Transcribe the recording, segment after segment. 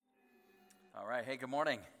All right. Hey, good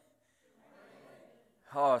morning.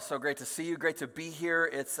 Oh, so great to see you. Great to be here.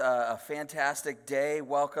 It's a fantastic day.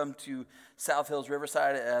 Welcome to South Hills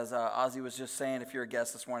Riverside. As Ozzy was just saying, if you're a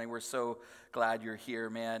guest this morning, we're so glad you're here,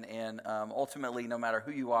 man. And ultimately, no matter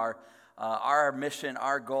who you are, our mission,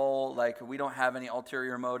 our goal, we don't have any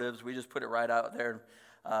ulterior motives. We just put it right out there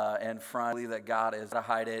in front. Believe that God is to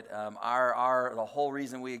hide it. The whole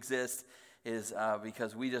reason we exist is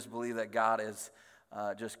because we just believe that God is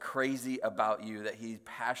just crazy about you, that He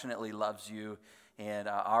passionately loves you. And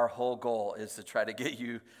our whole goal is to try to get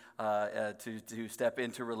you to step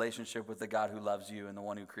into relationship with the God who loves you and the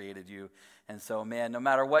one who created you. And so, man, no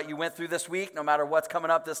matter what you went through this week, no matter what's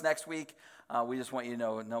coming up this next week, we just want you to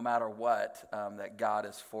know, no matter what, that God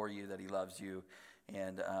is for you, that He loves you.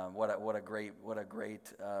 And what a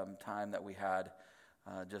great time that we had.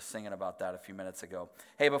 Just singing about that a few minutes ago.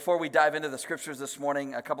 Hey, before we dive into the scriptures this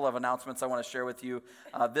morning, a couple of announcements I want to share with you.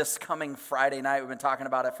 This coming Friday night, we've been talking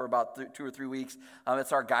about it for about 2 or 3 weeks.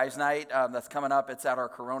 It's our guys' night that's coming up. It's at our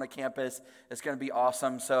Corona campus. It's going to be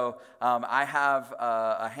awesome. So I have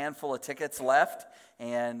a handful of tickets left.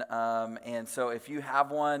 And so if you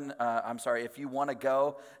have one, if you want to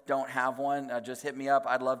go, don't have one, just hit me up.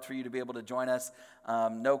 I'd love for you to be able to join us.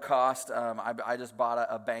 No cost. I just bought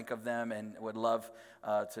a bank of them and would love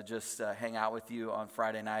to just hang out with you on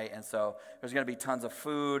Friday night. And so there's going to be tons of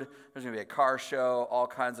food. There's going to be a car show, all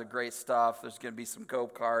kinds of great stuff. There's going to be some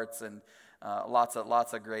go-karts and lots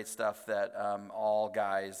of great stuff that all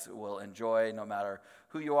guys will enjoy, no matter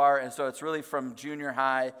who you are. And so it's really from junior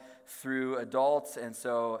high through adults. And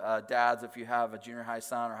so dads, if you have a junior high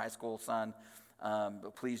son or high school son,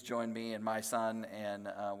 please join me and my son, and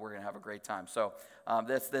we're going to have a great time. So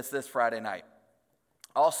this Friday night.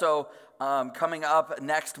 Also, coming up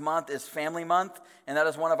next month is Family Month, and that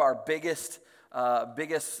is one of our biggest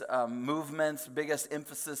movements, biggest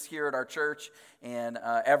emphasis here at our church. And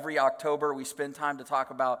every October, we spend time to talk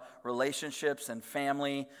about relationships and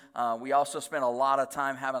family. We also spend a lot of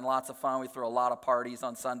time having lots of fun. We throw a lot of parties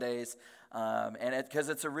on Sundays. Because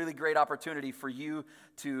it's a really great opportunity for you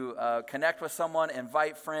to connect with someone,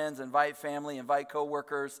 invite friends, invite family, invite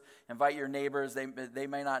coworkers, invite your neighbors. They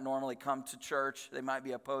may not normally come to church. They might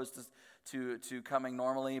be opposed to coming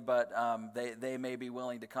normally, but they may be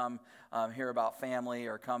willing to come hear about family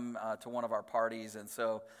or come to one of our parties. And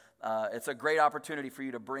so it's a great opportunity for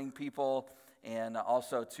you to bring people and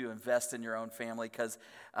also to invest in your own family, because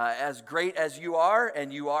as great as you are,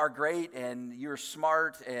 and you are great, and you're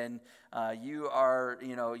smart, and you are,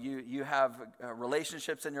 you have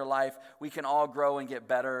relationships in your life, we can all grow and get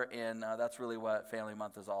better, and that's really what Family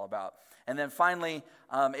Month is all about. And then finally,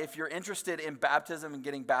 if you're interested in baptism and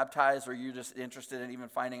getting baptized, or you're just interested in even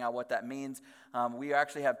finding out what that means, we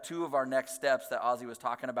actually have 2 of our next steps that Ozzy was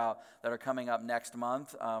talking about that are coming up next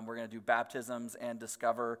month. We're going to do baptisms and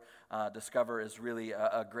Discover. Discover is really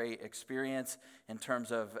a great experience in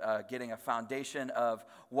terms of getting a foundation of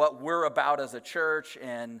what we're about as a church,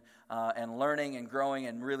 and learning and growing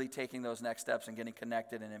and really taking those next steps and getting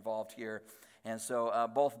connected and involved here. And so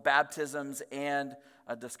both baptisms and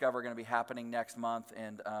Discover are going to be happening next month.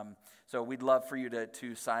 And so we'd love for you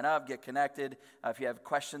to sign up, get connected. If you have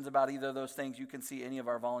questions about either of those things, you can see any of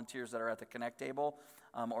our volunteers that are at the Connect table,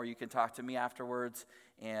 or you can talk to me afterwards.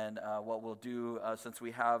 And what we'll do, since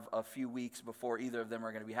we have a few weeks before either of them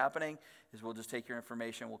are going to be happening, is we'll just take your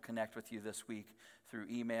information. We'll connect with you this week through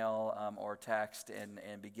email or text,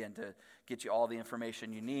 and begin to get you all the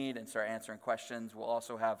information you need and start answering questions. We'll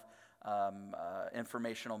also have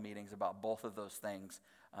informational meetings about both of those things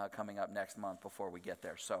coming up next month before we get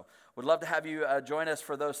there. So would love to have you join us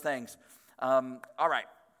for those things. All right.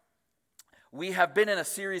 We have been in a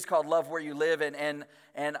series called Love Where You Live, and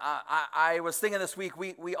I was thinking this week,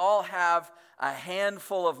 we all have a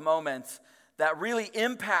handful of moments that really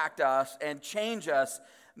impact us and change us,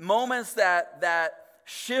 moments that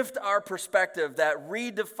shift our perspective, that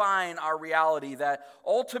redefine our reality, that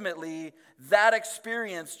ultimately that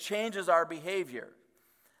experience changes our behavior.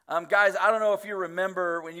 Guys, I don't know if you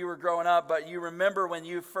remember when you were growing up, but you remember when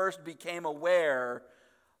you first became aware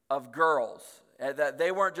of girls, that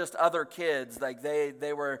they weren't just other kids, like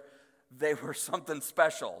they were something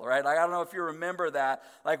special, right? Like, I don't know if you remember that.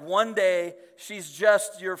 Like, one day she's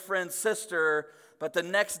just your friend's sister, but the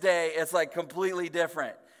next day it's like completely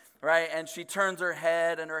different. Right, and she turns her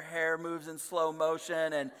head and her hair moves in slow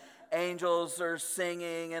motion, and angels are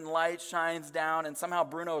singing and light shines down, and somehow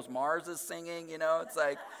Bruno Mars is singing, it's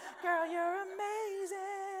like, girl, you're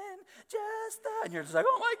amazing, and you're just like,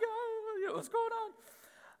 oh my God, what's going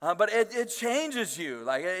But it changes you.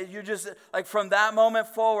 You just, from that moment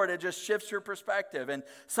forward, it just shifts your perspective. And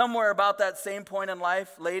somewhere about that same point in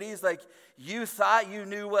life, ladies, you thought you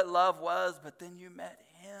knew what love was, but then you met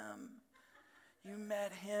him. You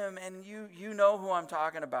met him, and you know who I'm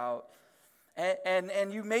talking about.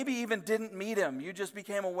 And you maybe even didn't meet him. You just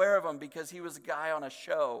became aware of him because he was a guy on a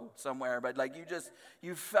show somewhere. But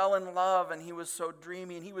you fell in love, and he was so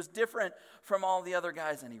dreamy, and he was different from all the other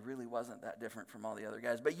guys. And he really wasn't that different from all the other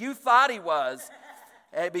guys. But you thought he was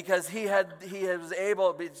because he was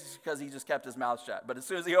able, because he just kept his mouth shut. But as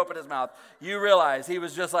soon as he opened his mouth, you realize he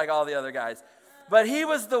was just like all the other guys. But he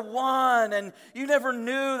was the one, and you never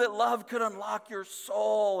knew that love could unlock your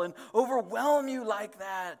soul and overwhelm you like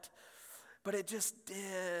that. But it just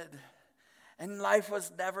did. And life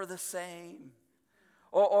was never the same.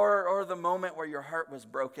 Or the moment where your heart was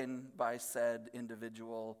broken by said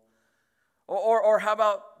individual. Or how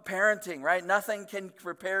about parenting, right? Nothing can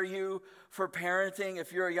prepare you for parenting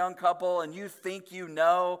if you're a young couple and you think you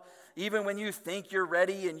know. Even when you think you're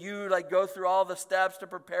ready and you go through all the steps to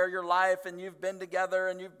prepare your life and you've been together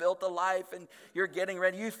and you've built a life and you're getting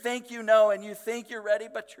ready. You think you know and you think you're ready,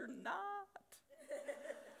 but you're not.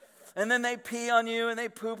 And then they pee on you, and they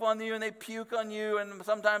poop on you, and they puke on you, and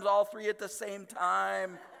sometimes all three at the same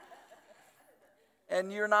time.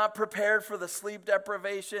 And you're not prepared for the sleep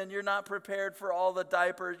deprivation. You're not prepared for all the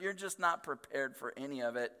diapers. You're just not prepared for any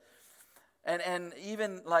of it. And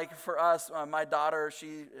even for us, my daughter,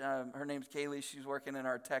 her name's Kaylee. She's working in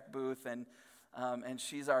our tech booth, and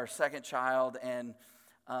she's our second child, and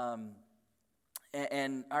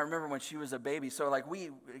I remember when she was a baby. So we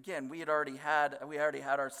had already had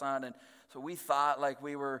our son, and so we thought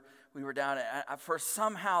we were down. For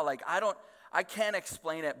somehow I can't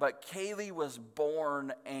explain it, but Kaylee was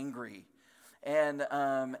born angry, and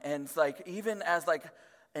even as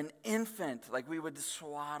an infant, we would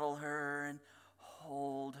swaddle her and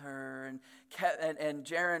hold her, and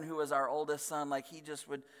Jaron, who was our oldest son, he just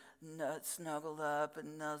would snuggle up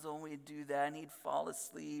and nuzzle, and we'd do that, and he'd fall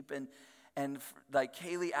asleep, and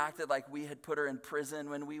Kaylee acted like we had put her in prison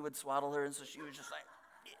when we would swaddle her, and so she was just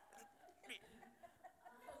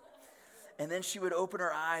and then she would open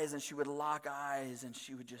her eyes, and she would lock eyes, and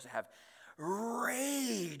she would just have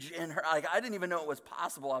rage in her. I didn't even know it was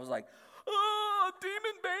possible. I was like, oh,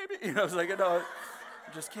 demon baby. I was like, no,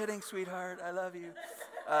 just kidding, sweetheart. I love you.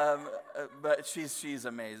 But she's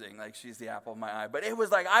amazing. She's the apple of my eye. But it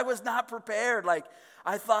was I was not prepared.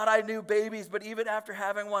 I thought I knew babies, but even after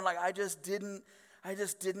having one, I just didn't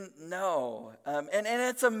know. And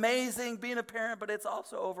it's amazing being a parent, but it's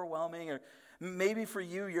also overwhelming. Or maybe for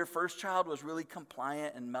you, your first child was really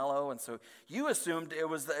compliant and mellow, and so you assumed it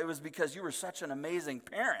was because you were such an amazing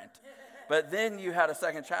parent. But then you had a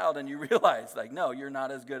second child, and you realized, no, you're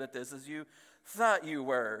not as good at this as you thought you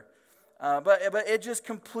were. But it just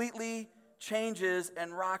completely changes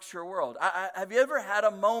and rocks your world. Have you ever had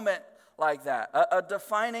a moment like that? A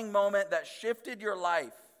defining moment that shifted your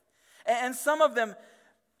life? And some of them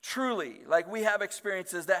truly, we have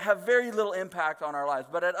experiences that have very little impact on our lives.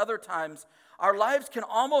 But at other times, our lives can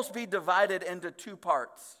almost be divided into two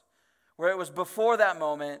parts, where it was before that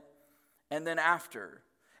moment and then after.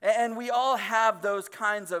 And we all have those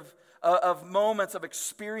kinds of moments, of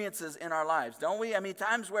experiences in our lives, don't we?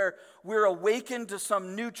 Times where we're awakened to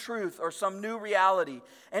some new truth or some new reality.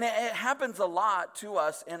 And it happens a lot to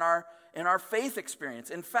us in our faith experience.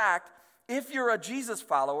 In fact, if you're a Jesus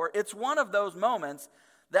follower, it's one of those moments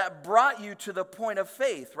that brought you to the point of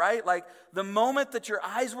faith, right? The moment that your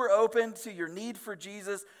eyes were opened to your need for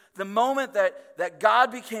Jesus, the moment that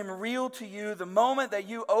God became real to you, the moment that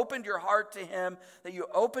you opened your heart to him, that you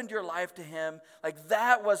opened your life to him,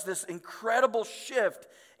 that was this incredible shift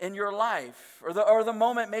in your life. Or the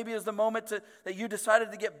moment, maybe it was the moment that you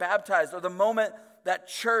decided to get baptized, or the moment that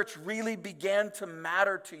church really began to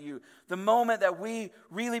matter to you. The moment that we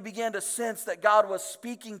really began to sense that God was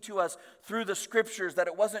speaking to us through the scriptures, that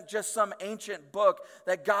it wasn't just some ancient book,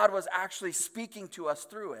 that God was actually speaking to us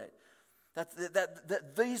through it.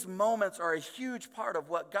 That these moments are a huge part of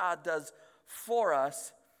what God does for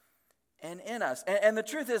us and in us. And the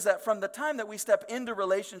truth is that from the time that we step into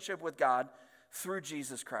relationship with God through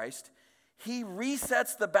Jesus Christ, he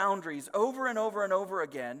resets the boundaries over and over and over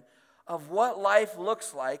again of what life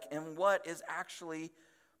looks like and what is actually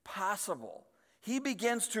possible. He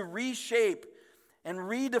begins to reshape and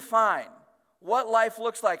redefine what life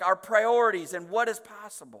looks like, our priorities, and what is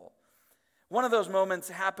possible. One of those moments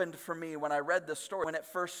happened for me when I read the story when it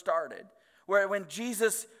first started, when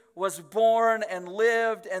Jesus was born and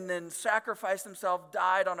lived and then sacrificed himself,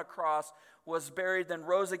 died on a cross, was buried, then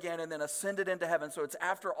rose again, and then ascended into heaven. So it's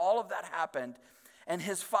after all of that happened. and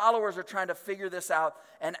his followers are trying to figure this out.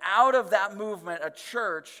 And out of that movement, a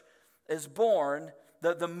church is born.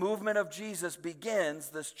 The movement of Jesus begins,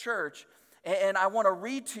 this church. And I want to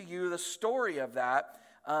read to you the story of that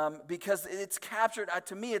because it's captured,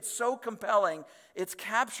 to me, it's so compelling. It's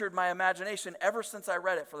captured my imagination ever since I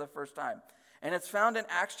read it for the first time. And it's found in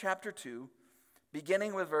Acts chapter 2,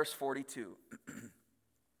 beginning with verse 42.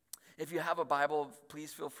 If you have a Bible,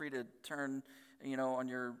 please feel free to turn, on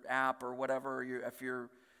your app or whatever. If you're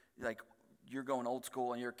going old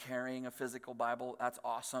school and you're carrying a physical Bible, that's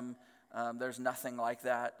awesome. There's nothing like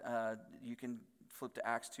that. You can flip to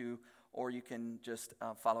Acts 2, or you can just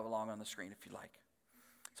follow along on the screen if you like.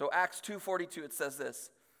 So Acts 2:42, it says this.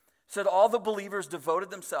 It said, all the believers devoted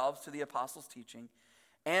themselves to the apostles' teaching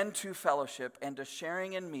and to fellowship and to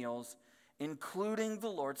sharing in meals, including the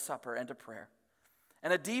Lord's Supper and to prayer.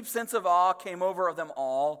 And a deep sense of awe came over them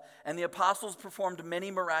all, and the apostles performed many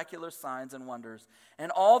miraculous signs and wonders.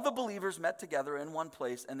 And all the believers met together in one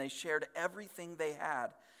place, and they shared everything they had.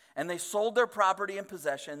 And they sold their property and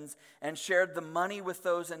possessions and shared the money with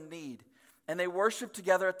those in need. And they worshiped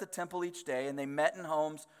together at the temple each day, and they met in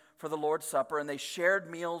homes for the Lord's Supper, and they shared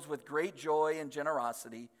meals with great joy and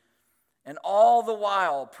generosity, and all the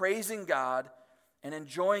while praising God and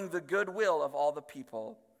enjoying the goodwill of all the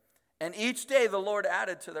people. And each day the Lord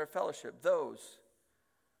added to their fellowship those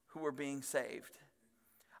who were being saved.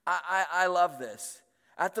 I love this.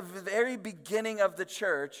 At the very beginning of the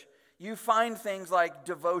church, you find things like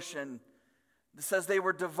devotion. It says they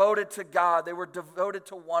were devoted to God. They were devoted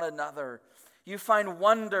to one another. You find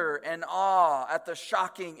wonder and awe at the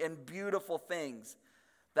shocking and beautiful things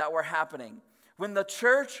that were happening. When the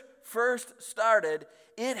church first started,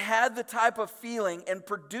 it had the type of feeling and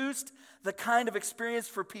produced the kind of experience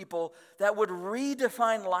for people that would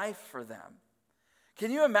redefine life for them.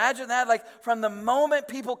 Can you imagine that? Like from the moment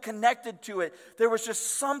people connected to it, there was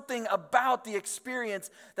just something about the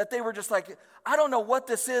experience that they were just like, I don't know what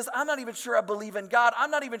this is. I'm not even sure I believe in God.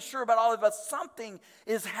 I'm not even sure about all of us. Something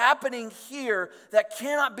is happening here that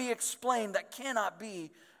cannot be explained, that cannot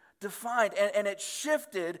be defined. And it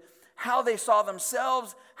shifted how they saw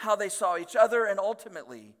themselves, how they saw each other, and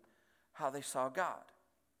ultimately how they saw God.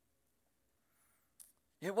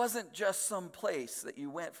 It wasn't just some place that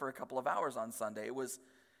you went for a couple of hours on Sunday. It was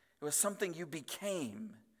something you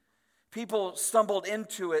became. People stumbled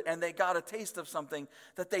into it and they got a taste of something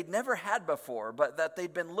that they'd never had before, but that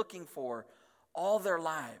they'd been looking for all their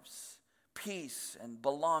lives. Peace and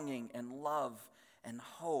belonging and love and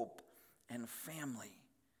hope and family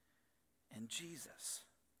and Jesus.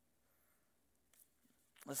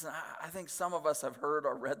 Listen, I think some of us have heard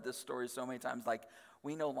or read this story so many times, like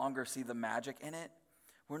we no longer see the magic in it.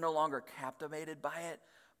 We're no longer captivated by it,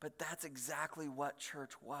 but that's exactly what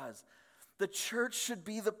church was. The church should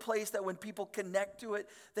be the place that when people connect to it,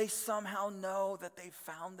 they somehow know that they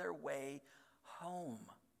found their way home.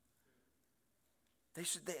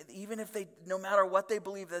 Even if they, no matter what they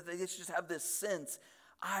believe, that they just have this sense,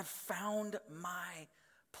 I've found my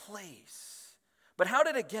place. But how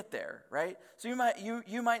did it get there, right? So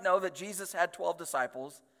you might know that Jesus had 12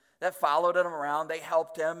 disciples that followed him around. They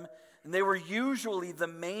helped him. And they were usually the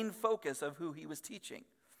main focus of who he was teaching.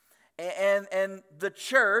 And the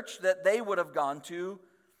church that they would have gone to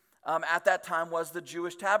at that time was the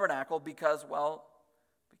Jewish tabernacle because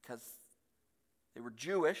they were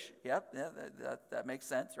Jewish. Yep, that makes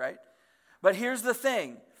sense, right? But here's the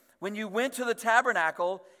thing. When you went to the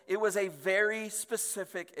tabernacle, it was a very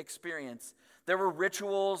specific experience. There were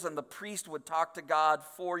rituals, and the priest would talk to God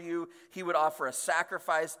for you. He would offer a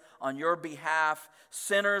sacrifice on your behalf.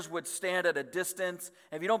 Sinners would stand at a distance.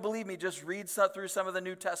 And if you don't believe me, just read through some of the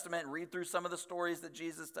New Testament and read through some of the stories that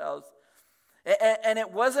Jesus tells. And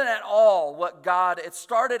it wasn't at all it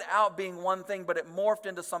started out being one thing, but it morphed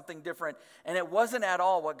into something different. And it wasn't at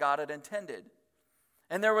all what God had intended.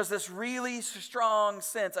 And there was this really strong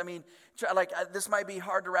sense. I mean, this might be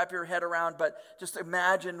hard to wrap your head around, but just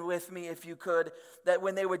imagine with me, if you could, that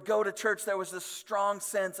when they would go to church, there was this strong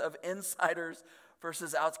sense of insiders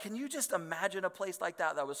versus outs. Can you just imagine a place like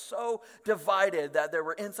that was so divided that there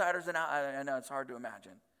were insiders and outs? I know it's hard to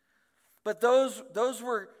imagine. But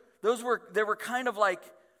there were kind of like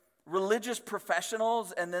religious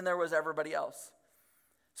professionals, and then there was everybody else.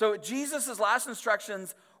 So Jesus' last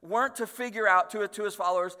instructions weren't to figure out to his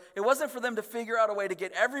followers. It wasn't for them to figure out a way to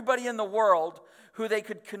get everybody in the world who they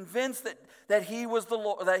could convince that he was the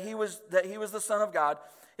Lord, that he was the Son of God.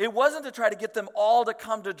 It wasn't to try to get them all to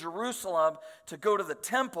come to Jerusalem to go to the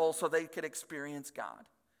temple so they could experience God.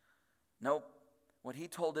 Nope. What he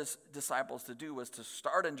told his disciples to do was to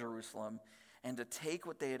start in Jerusalem and to take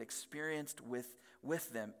what they had experienced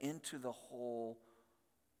with them into the whole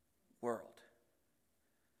world.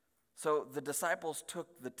 So the disciples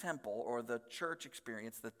took the temple or the church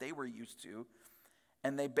experience that they were used to,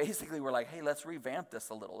 and they basically were like, hey, let's revamp this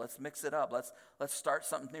a little. Let's mix it up. Let's start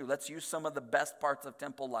something new. Let's use some of the best parts of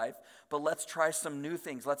temple life, but let's try some new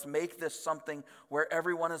things. Let's make this something where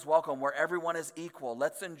everyone is welcome, where everyone is equal.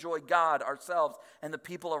 Let's enjoy God, ourselves, and the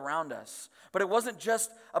people around us. But it wasn't just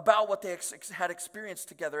about what they had experienced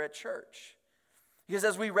together at church. Because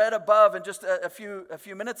as we read above and just a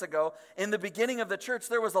few minutes ago, in the beginning of the church,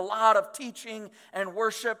 there was a lot of teaching and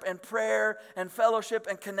worship and prayer and fellowship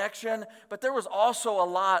and connection, but there was also a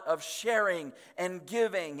lot of sharing and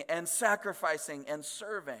giving and sacrificing and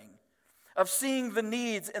serving, of seeing the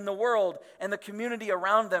needs in the world and the community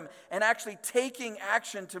around them and actually taking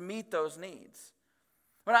action to meet those needs.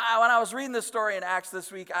 When I was reading this story in Acts this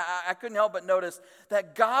week, I couldn't help but notice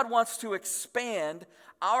that God wants to expand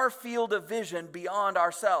our field of vision beyond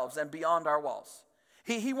ourselves and beyond our walls.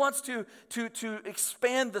 He wants to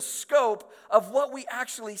expand the scope of what we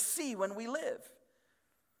actually see when we live.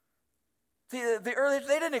 See, the early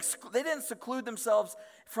they didn't seclude themselves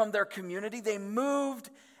from their community. They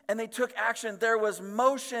moved and they took action. There was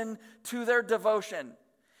motion to their devotion.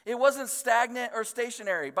 It wasn't stagnant or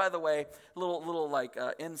stationary. By the way, little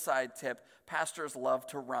inside tip: pastors love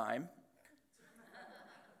to rhyme.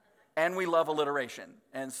 And we love alliteration.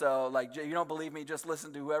 And so, you don't believe me, just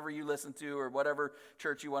listen to whoever you listen to or whatever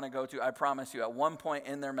church you want to go to. I promise you, at one point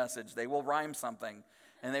in their message, they will rhyme something,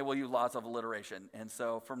 and they will use lots of alliteration. And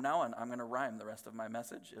so, from now on, I'm going to rhyme the rest of my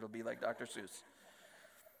message. It'll be like Dr. Seuss.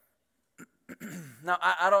 Now,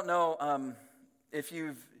 I don't know if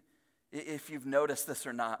you've noticed this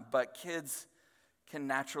or not, but kids can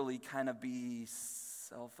naturally kind of be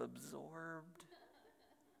self-absorbed.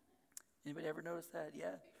 Anybody ever notice that?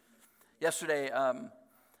 Yeah. Yesterday,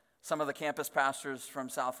 some of the campus pastors from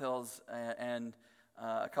South Hills and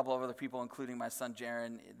a couple of other people, including my son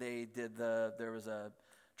Jaron, there was a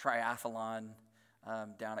triathlon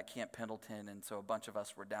down at Camp Pendleton, and so a bunch of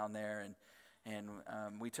us were down there, and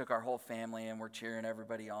we took our whole family, and we're cheering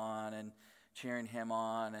everybody on and cheering him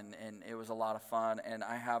on, and it was a lot of fun. And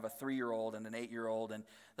I have a 3-year-old and an 8-year-old, and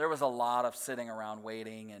there was a lot of sitting around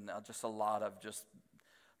waiting and just a lot of just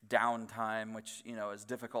downtime, which is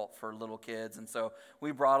difficult for little kids. And so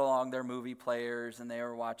we brought along their movie players, and they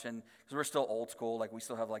were watching, because we're still old school, we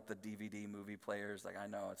still have the DVD movie players. I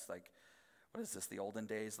know it's what is this, the olden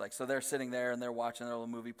days? So they're sitting there and they're watching their little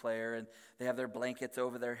movie player, and they have their blankets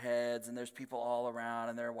over their heads, and there's people all around,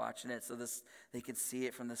 and they're watching it so they could see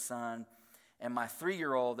it from the sun. And my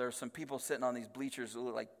 3-year-old, there's some people sitting on these bleachers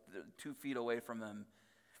 2 feet away from them.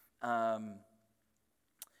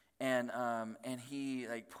 And he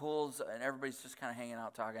pulls, and everybody's just kind of hanging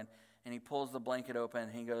out talking, and he pulls the blanket open,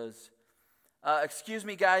 and he goes, excuse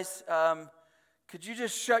me, guys, could you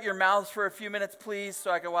just shut your mouths for a few minutes, please,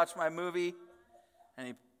 so I can watch my movie? And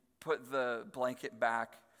he put the blanket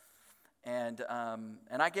back, and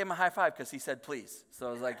I gave him a high five because he said please. So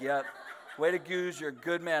I was like, yep, way to goose your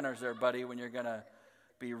good manners there, buddy, when you're going to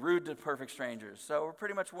be rude to perfect strangers. So we're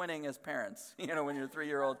pretty much winning as parents, when you're a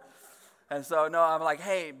 3-year-old. And so, no, I'm like,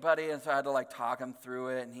 hey, buddy. And so I had to talk him through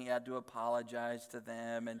it, and he had to apologize to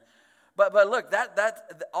them. But look,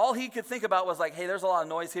 that all he could think about was hey, there's a lot of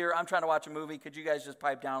noise here. I'm trying to watch a movie. Could you guys just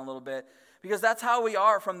pipe down a little bit? Because that's how we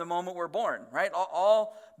are from the moment we're born, right?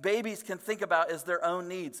 All babies can think about is their own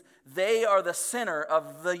needs. They are the center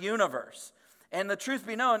of the universe. And the truth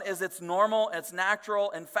be known is it's normal, it's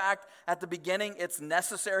natural. In fact, at the beginning, it's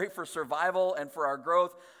necessary for survival and for our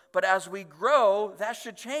growth. But as we grow, that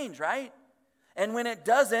should change, right? And when it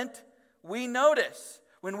doesn't, we notice.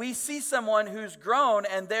 When we see someone who's grown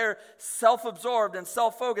and they're self-absorbed and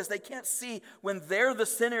self-focused, they can't see when they're the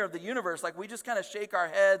center of the universe. We just kind of shake our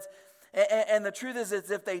heads. And the truth is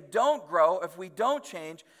if they don't grow, if we don't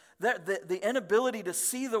change, the inability to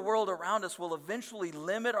see the world around us will eventually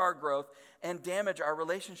limit our growth and damage our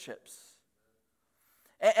relationships.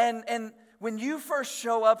 And when you first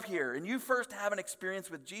show up here and you first have an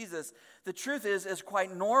experience with Jesus, the truth is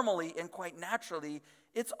quite normally and quite naturally,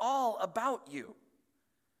 it's all about you.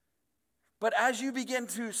 But as you begin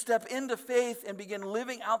to step into faith and begin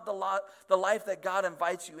living out the life that God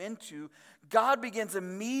invites you into, God begins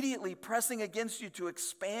immediately pressing against you to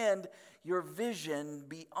expand your vision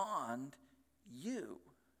beyond you,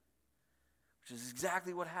 which is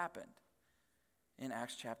exactly what happened in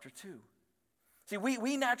Acts chapter 2. See,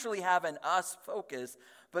 we naturally have an us focus,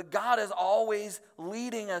 but God is always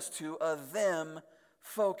leading us to a them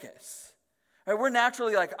focus. Right? We're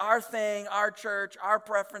naturally like our thing, our church, our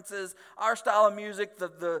preferences, our style of music,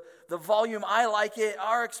 the volume, I like it,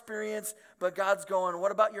 our experience. But God's going,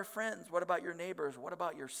 what about your friends? What about your neighbors? What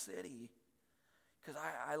about your city? Because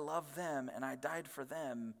I love them and I died for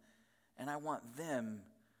them and I want them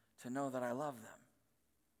to know that I love them.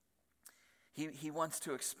 He wants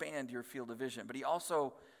to expand your field of vision, but he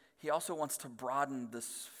also wants to broaden the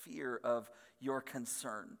sphere of your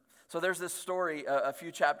concern. So there's this story a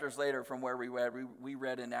few chapters later from where we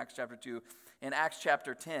read in Acts chapter 2. In Acts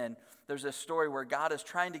chapter 10, there's this story where God is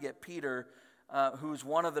trying to get Peter, who's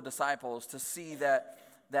one of the disciples, to see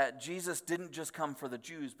that Jesus didn't just come for the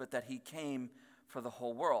Jews, but that he came for the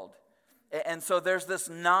whole world. And so there's this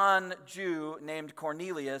non-Jew named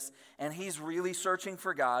Cornelius, and he's really searching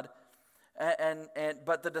for God.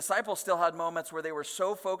 But the disciples still had moments where they were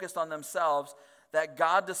so focused on themselves that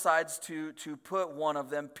God decides to put one of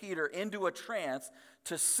them, Peter, into a trance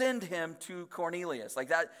to send him to Cornelius. Like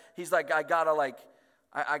that, he's like, I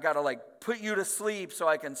gotta put you to sleep so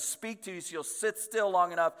I can speak to you so you'll sit still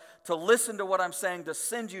long enough to listen to what I'm saying to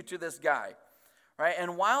send you to this guy. Right?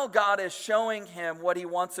 And while God is showing him what he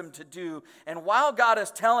wants him to do, and while God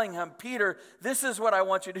is telling him, Peter, this is what I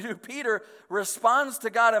want you to do, Peter responds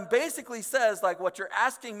to God and basically says, like, what you're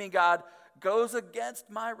asking me, God, goes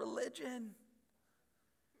against my religion.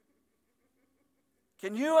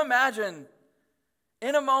 Can you imagine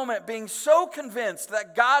in a moment being so convinced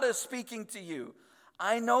that God is speaking to you?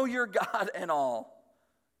 I know you're God and all,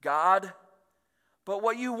 God, but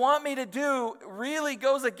what you want me to do really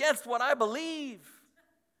goes against what I believe.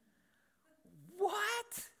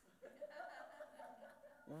 What?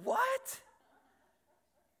 What?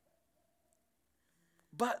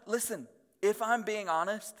 But listen, if I'm being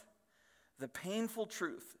honest, the painful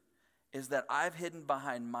truth is that I've hidden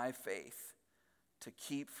behind my faith to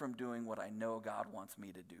keep from doing what I know God wants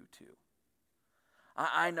me to do too.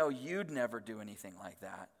 I know you'd never do anything like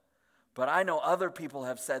that, but I know other people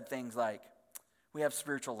have said things like, we have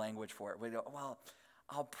spiritual language for it. We go, well,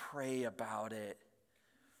 I'll pray about it.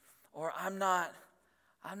 Or I'm not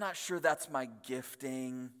sure that's my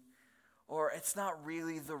gifting. Or it's not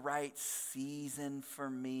really the right season for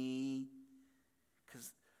me.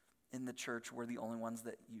 Because in the church, we're the only ones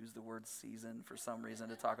that use the word season for some reason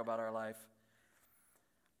to talk about our life.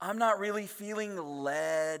 I'm not really feeling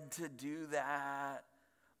led to do that.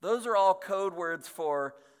 Those are all code words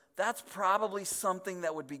for, that's probably something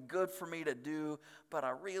that would be good for me to do, but I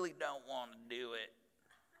really don't want to do it.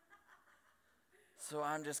 So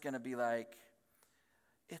I'm just going to be like,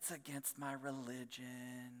 it's against my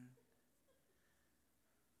religion.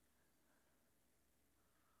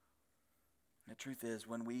 The truth is,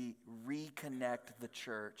 when we reconnect the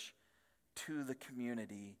church to the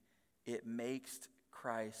community, it makes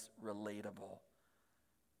Christ relatable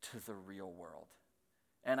to the real world.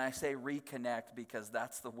 And I say reconnect because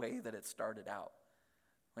that's the way that it started out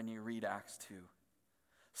when you read Acts 2.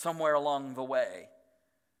 Somewhere along the way,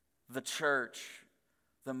 the church,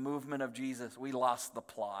 the movement of Jesus, we lost the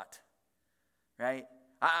plot, right?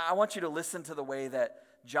 I want you to listen to the way that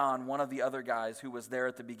John, one of the other guys who was there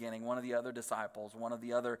at the beginning, one of the other disciples, one of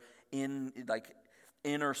the other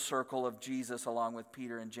inner circle of Jesus along with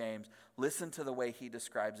Peter and James, listen to the way he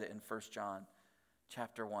describes it in 1 John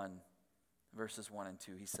chapter 1, verses 1 and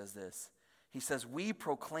 2. He says this. He says, we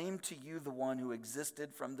proclaim to you the one who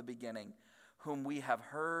existed from the beginning, whom we have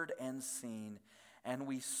heard and seen. And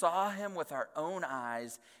we saw him with our own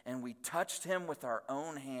eyes, and we touched him with our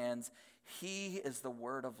own hands. He is the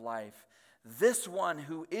word of life. This one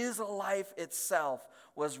who is life itself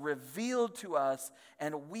was revealed to us,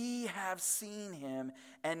 and we have seen him.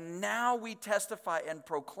 And now we testify and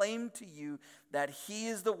proclaim to you that he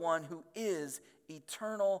is the one who is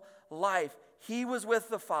eternal life. He was with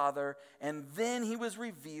the Father, and then he was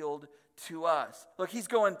revealed to us. Look, he's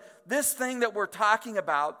going, this thing that we're talking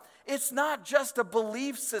about, it's not just a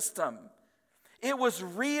belief system. It was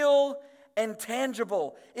real and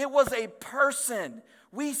tangible. It was a person.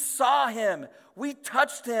 We saw him. We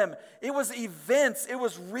touched him. It was events. It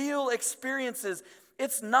was real experiences.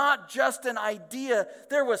 It's not just an idea.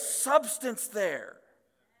 There was substance there.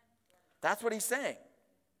 That's what he's saying.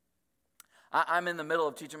 I'm in the middle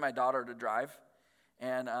of teaching my daughter to drive.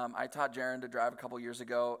 And I taught Jaron to drive a couple years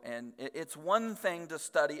ago. And it's one thing to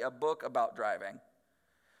study a book about driving,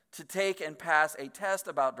 to take and pass a test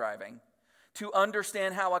about driving, to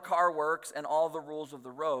understand how a car works and all the rules of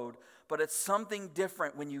the road, but it's something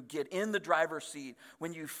different when you get in the driver's seat,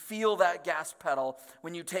 when you feel that gas pedal,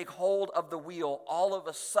 when you take hold of the wheel. All of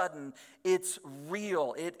a sudden, it's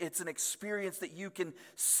real. It's an experience that you can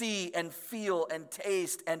see and feel and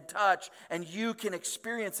taste and touch, and you can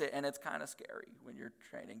experience it, and it's kind of scary when you're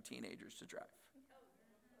training teenagers to drive.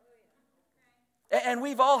 And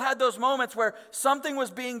we've all had those moments where something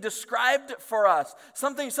was being described for us.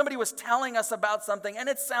 Somebody was telling us about something and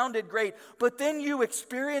it sounded great. But then you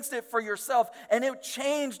experienced it for yourself and it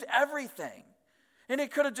changed everything. And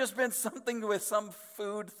it could have just been something with some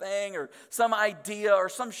food thing or some idea or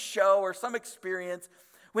some show or some experience.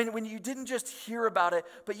 When you didn't just hear about it,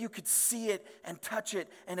 but you could see it and touch it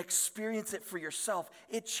and experience it for yourself.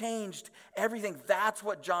 It changed everything. That's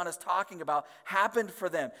what John is talking about happened for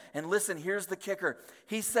them. And listen, here's the kicker.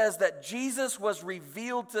 He says that Jesus was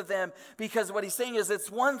revealed to them because what he's saying is it's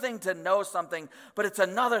one thing to know something, but it's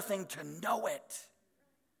another thing to know it.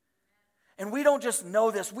 And we don't just know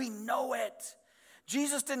this, we know it.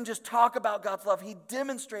 Jesus didn't just talk about God's love, he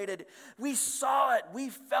demonstrated it. We saw it, we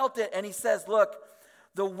felt it, and he says, look,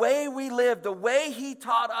 the way we live, the way he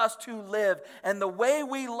taught us to live, and the way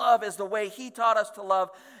we love is the way he taught us to love.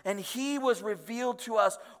 And he was revealed to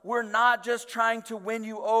us. We're not just trying to win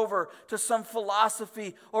you over to some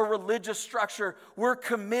philosophy or religious structure. We're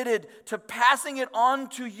committed to passing it on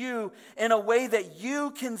to you in a way that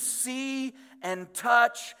you can see and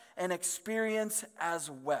touch and experience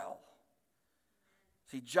as well.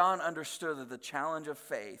 See, John understood that the challenge of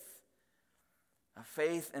faith, a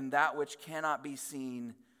faith in that which cannot be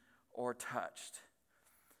seen or touched.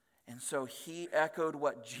 And so he echoed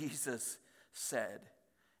what Jesus said,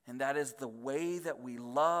 and that is the way that we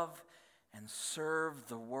love and serve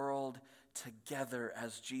the world together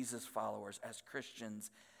as Jesus followers, as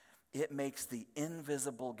Christians. It makes the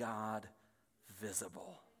invisible God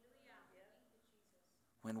visible.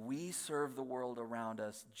 When we serve the world around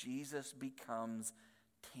us, Jesus becomes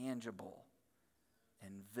tangible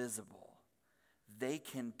and visible. They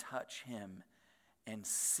can touch him and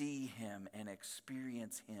see him and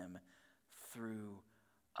experience him through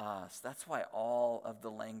us. That's why all of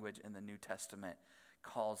the language in the New Testament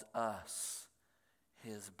calls us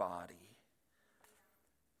his body.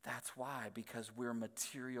 That's why, because we're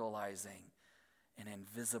materializing an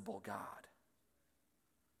invisible God.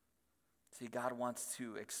 See, God wants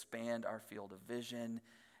to expand our field of vision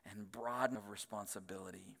and broaden of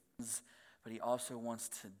responsibility, but he also wants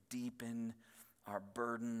to deepen our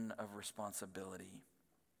burden of responsibility.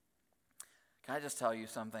 Can I just tell you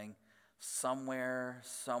something? Somewhere,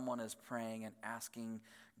 someone is praying and asking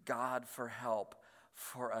God for help,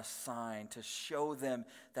 for a sign to show them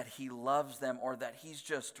that he loves them or that he's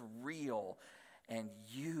just real. And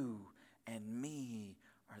you and me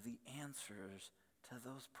are the answers to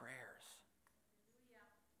those prayers.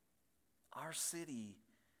 Our city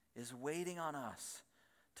is waiting on us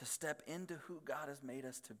to step into who God has made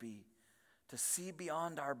us to be. To see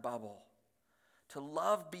beyond our bubble, to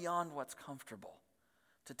love beyond what's comfortable,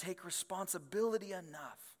 to take responsibility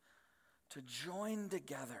enough to join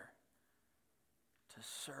together to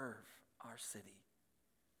serve our city.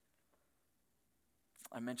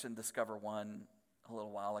 I mentioned Discover One a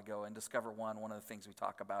little while ago, and Discover One of the things we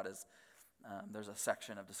talk about is there's a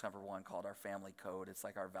section of Discover One called our family code. It's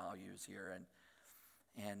like our values here,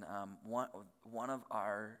 and one of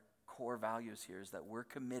our core values here is that we're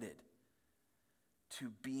committed to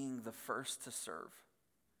being the first to serve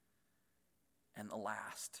and the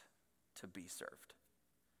last to be served.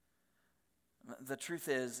 The truth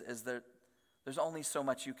is that there's only so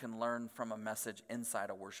much you can learn from a message inside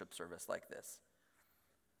a worship service like this.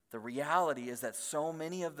 The reality is that so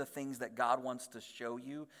many of the things that God wants to show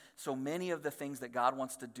you, so many of the things that God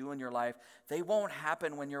wants to do in your life, they won't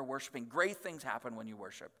happen when you're worshiping. Great things happen when you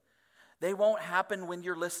worship. They won't happen when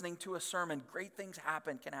you're listening to a sermon. Great things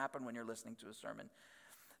can happen when you're listening to a sermon.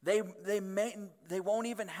 They won't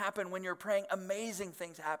even happen when you're praying. Amazing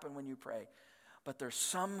things happen when you pray. But there's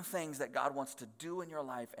some things that God wants to do in your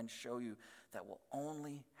life and show you that will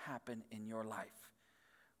only happen in your life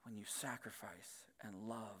when you sacrifice and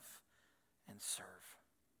love and serve.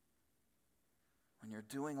 When you're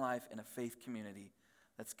doing life in a faith community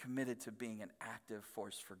that's committed to being an active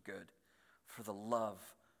force for good, for the love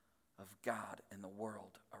of God and the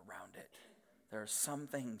world around it. There are some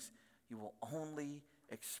things you will only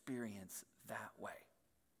experience that way.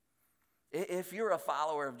 If you're a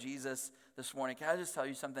follower of Jesus this morning, can I just tell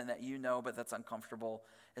you something that you know but that's uncomfortable?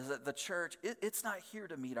 Is that the church, it's not here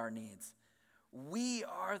to meet our needs. We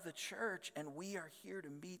are the church, and we are here to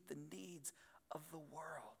meet the needs of the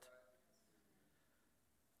world.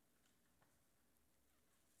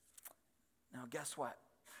 Now, guess what?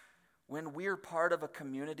 When we're part of a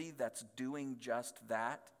community that's doing just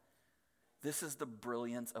that, this is the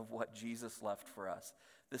brilliance of what Jesus left for us.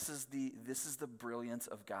 This is the brilliance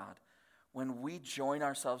of God. When we join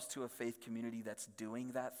ourselves to a faith community that's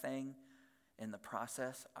doing that thing, in the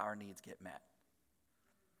process, our needs get met.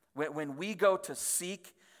 When we go to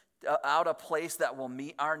seek out a place that will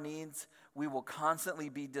meet our needs, we will constantly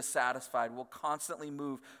be dissatisfied. We'll constantly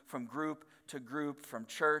move from group to group, from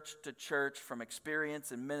church to church, from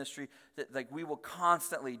experience and ministry. Like, we will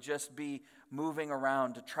constantly just be moving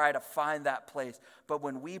around to try to find that place. But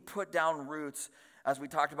when we put down roots, as we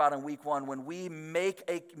talked about in week 1, when we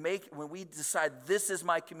when we decide this is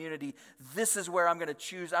my community, this is where I'm going to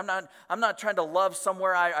choose. I'm not trying to love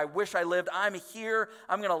somewhere I wish I lived. I'm here.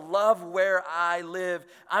 I'm going to love where I live.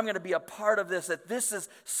 I'm going to be a part of this. That this is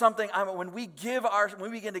something. When we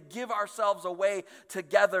begin to give ourselves away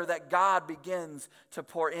together, that God begins to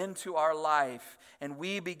pour into our life, and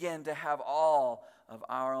we begin to have all of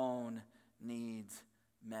our own needs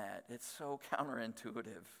met. It's so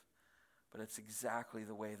counterintuitive. But it's exactly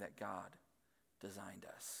the way that God designed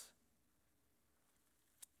us.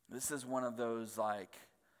 This is one of those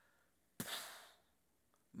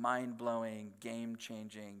mind-blowing,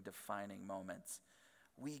 game-changing, defining moments.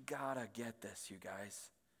 We gotta get this, you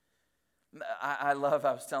guys. I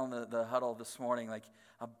was telling the huddle this morning,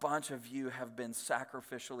 a bunch of you have been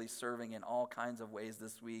sacrificially serving in all kinds of ways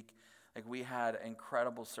this week. We had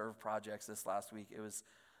incredible serve projects this last week. It was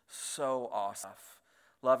so awesome.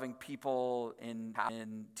 Loving people in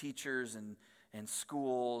teachers and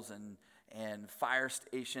schools and fire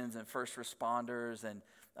stations and first responders, and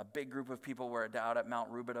a big group of people were out at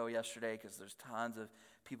Mount Rubidoux yesterday because there's tons of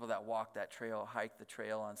people that walk that trail, hike the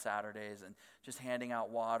trail on Saturdays, and just handing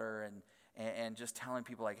out water and just telling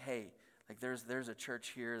people hey, there's a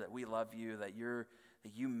church here that we love you, that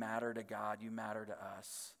you matter to God, you matter to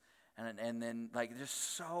us, and then there's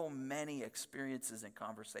so many experiences and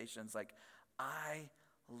conversations. I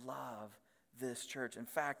love this church. In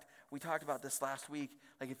fact, we talked about this last week.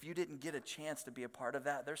 If you didn't get a chance to be a part of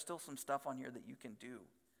that, there's still some stuff on here that you can do.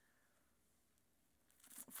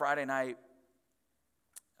 Friday night,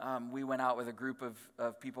 we went out with a group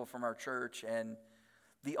of people from our church, and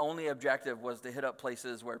the only objective was to hit up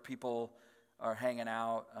places where people are hanging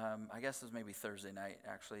out. I guess it was maybe Thursday night,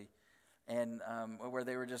 actually, and where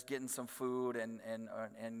they were just getting some food and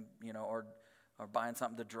or buying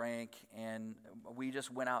something to drink, and we just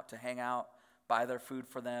went out to hang out, buy their food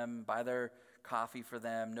for them, buy their coffee for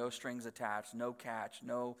them, no strings attached, no catch,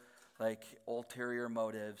 no ulterior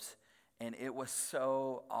motives, and it was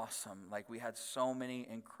so awesome. We had so many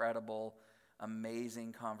incredible,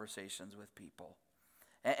 amazing conversations with people,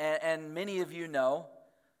 and many of you know,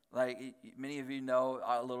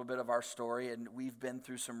 a little bit of our story, and we've been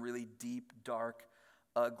through some really deep, dark,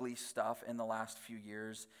 ugly stuff in the last few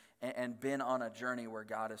years, and been on a journey where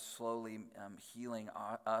God is slowly healing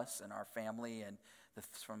us and our family and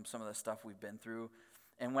from some of the stuff we've been through.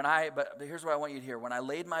 And but here's what I want you to hear. When I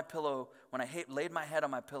laid my head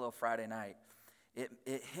on my pillow Friday night, it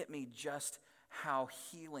hit me just how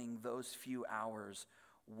healing those few hours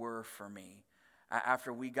were for me.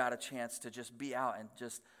 After we got a chance to just be out and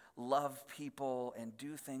just love people and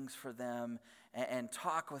do things for them and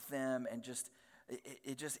talk with them, and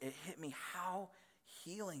it hit me how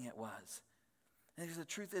healing it was. And the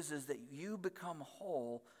truth is that you become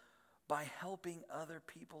whole by helping other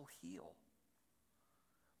people heal.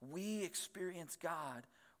 We experience God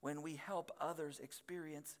when we help others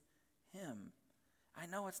experience Him. I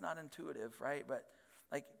know it's not intuitive, right? But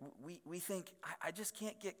we think, I just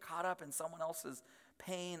can't get caught up in someone else's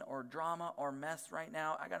pain or drama or mess right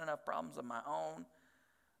now. I got enough problems of my own.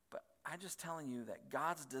 But I'm just telling you that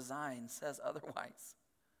God's design says otherwise.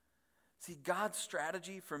 See, God's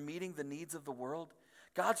strategy for meeting the needs of the world,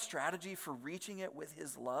 God's strategy for reaching it with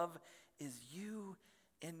His love is you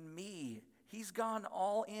and me. He's gone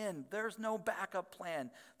all in. There's no backup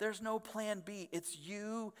plan. There's no plan B. It's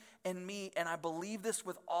you and me, and I believe this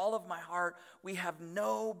with all of my heart. We have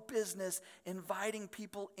no business inviting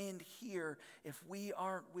people in here if we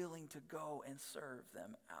aren't willing to go and serve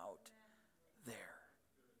them out there.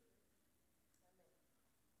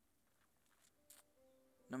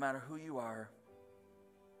 No matter who you are,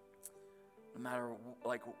 no matter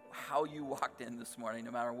how you walked in this morning,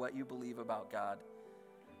 no matter what you believe about God,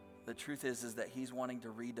 the truth is that He's wanting to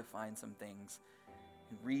redefine some things,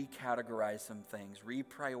 recategorize some things,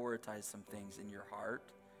 reprioritize some things in your heart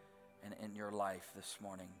and in your life this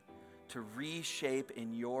morning, to reshape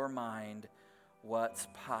in your mind what's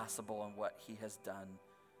possible and what He has done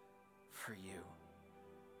for you.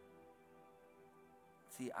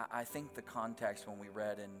 See, I think the context when we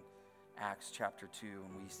read in Acts chapter 2,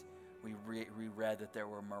 and we read that there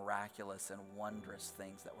were miraculous and wondrous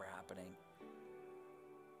things that were happening.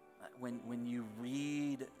 When you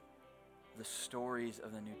read the stories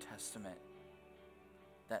of the New Testament,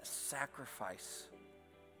 that sacrifice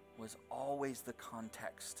was always the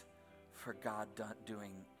context for God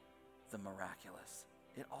doing the miraculous.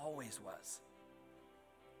 It always was.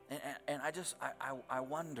 And I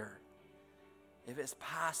wonder if it's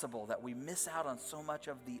possible that we miss out on so much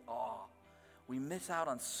of the awe. We miss out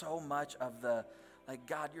on so much of the, like,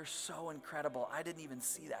 God, you're so incredible. I didn't even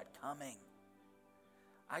see that coming.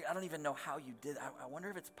 I don't even know how you did. I wonder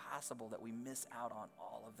if it's possible that we miss out on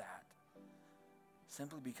all of that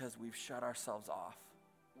simply because we've shut ourselves off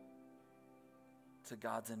to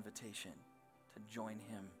God's invitation to join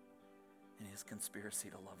him in his conspiracy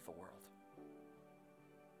to love the world.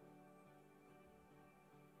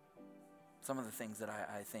 Some of the things that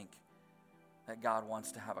I think that God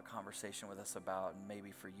wants to have a conversation with us about, and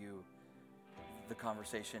maybe for you, the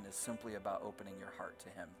conversation is simply about opening your heart to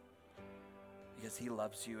him. Because he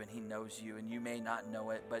loves you and he knows you, and you may not know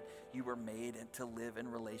it, but you were made to live in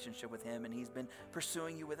relationship with him, and he's been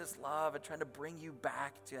pursuing you with his love and trying to bring you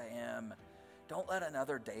back to him. Don't let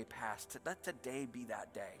another day pass. Let today be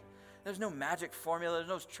that day. There's no magic formula. There's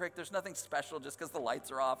no trick. There's nothing special just because the lights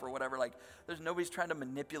are off or whatever. Like, there's nobody's trying to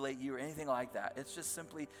manipulate you or anything like that. It's just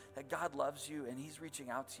simply that God loves you and he's reaching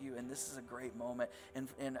out to you, and this is a great moment.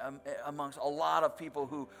 And amongst a lot of people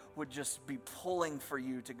who would just be pulling for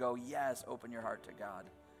you to go, yes, open your heart to God.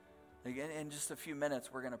 Again, in just a few minutes,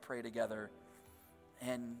 we're going to pray together.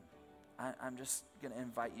 And I'm just going to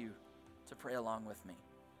invite you to pray along with me.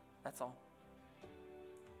 That's all.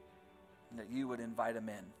 And that you would invite him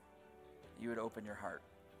in. You would open your heart.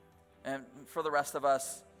 And for the rest of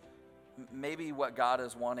us, maybe what God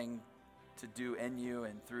is wanting to do in you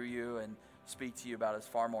and through you and speak to you about is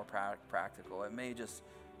far more practical. It may just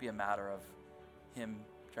be a matter of him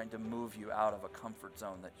trying to move you out of a comfort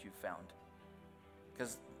zone that you've found.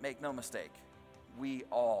 Because make no mistake, we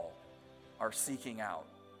all are seeking out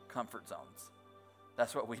comfort zones.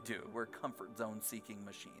 That's what we do. We're comfort zone seeking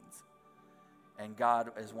machines. And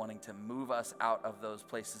God is wanting to move us out of those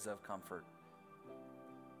places of comfort,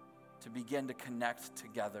 to begin to connect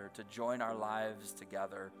together, to join our lives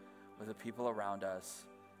together with the people around us,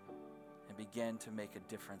 and begin to make a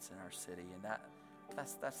difference in our city. And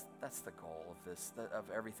that's the goal of this, of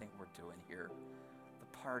everything we're doing here.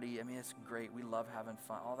 The party, I mean, it's great. We love having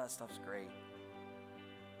fun. All that stuff's great.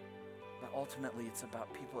 But ultimately, it's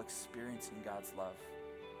about people experiencing God's love,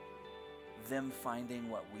 them finding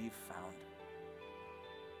what we've found.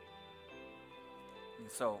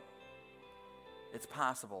 And so, it's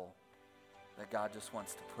possible that God just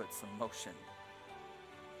wants to put some motion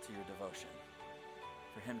to your devotion.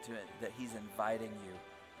 For him that he's inviting you.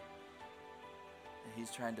 That he's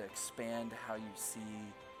trying to expand how you see.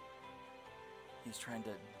 He's trying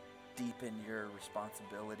to deepen your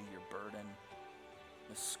responsibility, your burden,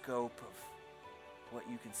 the scope of what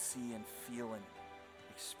you can see and feel and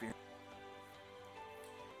experience.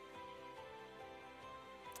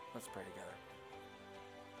 Let's pray together.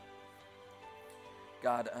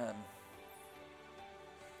 God,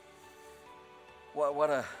 what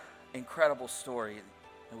a incredible story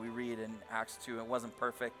that we read in Acts 2. It wasn't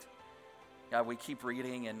perfect. God, we keep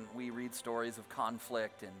reading and we read stories of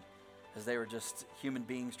conflict, and as they were just human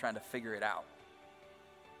beings trying to figure it out.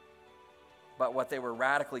 But what they were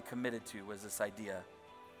radically committed to was this idea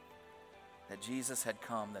that Jesus had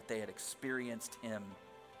come, that they had experienced him,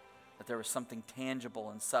 that there was something tangible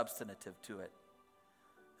and substantive to it.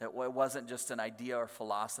 That it wasn't just an idea or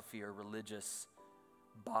philosophy or religious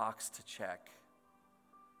box to check.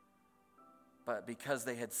 But because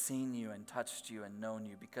they had seen you and touched you and known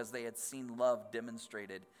you, because they had seen love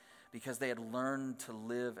demonstrated, because they had learned to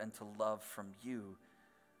live and to love from you,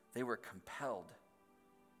 they were compelled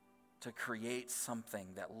to create something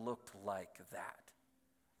that looked like that.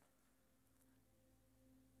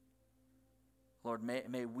 Lord,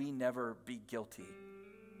 may we never be guilty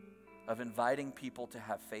of inviting people to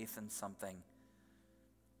have faith in something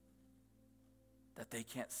that they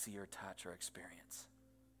can't see or touch or experience.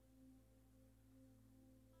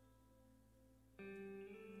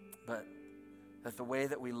 But that the way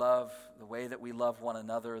that we love one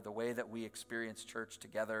another, the way that we experience church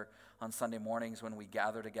together on Sunday mornings when we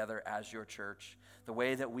gather together as your church, the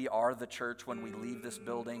way that we are the church when we leave this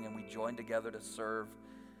building and we join together to serve,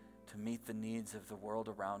 to meet the needs of the world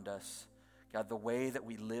around us. God, the way that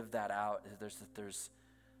we live that out, there's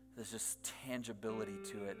just tangibility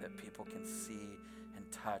to it that people can see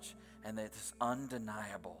and touch, and that it's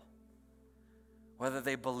undeniable whether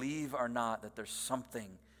they believe or not that there's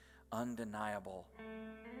something undeniable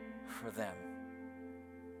for them,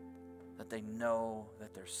 that they know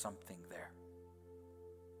that there's something there.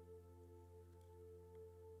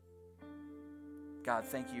 God,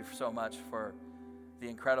 thank you so much for the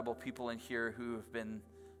incredible people in here who have been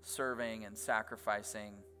serving and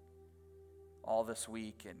sacrificing all this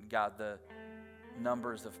week. And God, the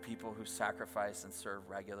numbers of people who sacrifice and serve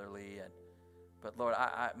regularly. But Lord,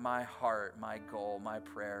 my heart, my goal, my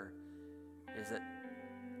prayer is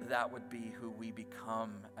that would be who we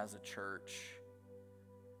become as a church.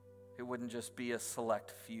 It wouldn't just be a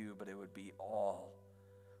select few, but it would be all.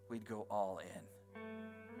 We'd go all in.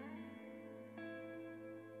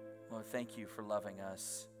 Lord, thank you for loving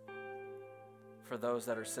us. For those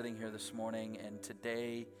that are sitting here this morning and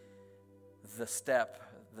today, the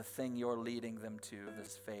thing you're leading them to,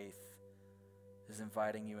 this faith, is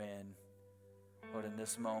inviting you in. Lord, in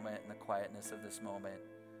this moment, in the quietness of this moment,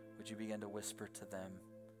 would you begin to whisper to them,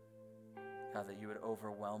 God, that you would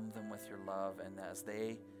overwhelm them with your love, and as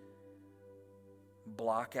they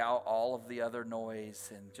block out all of the other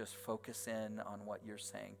noise and just focus in on what you're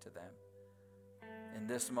saying to them. In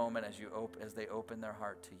this moment, as they open their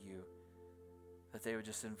heart to you, that they would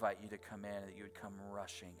just invite you to come in, that you would come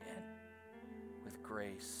rushing in with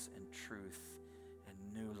grace and truth and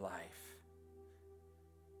new life.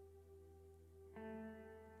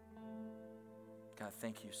 God,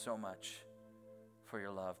 thank you so much for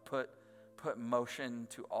your love. Put motion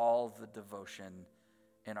to all the devotion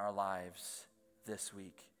in our lives this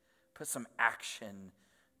week. Put some action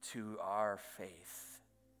to our faith.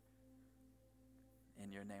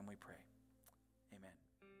 In your name we pray. Amen.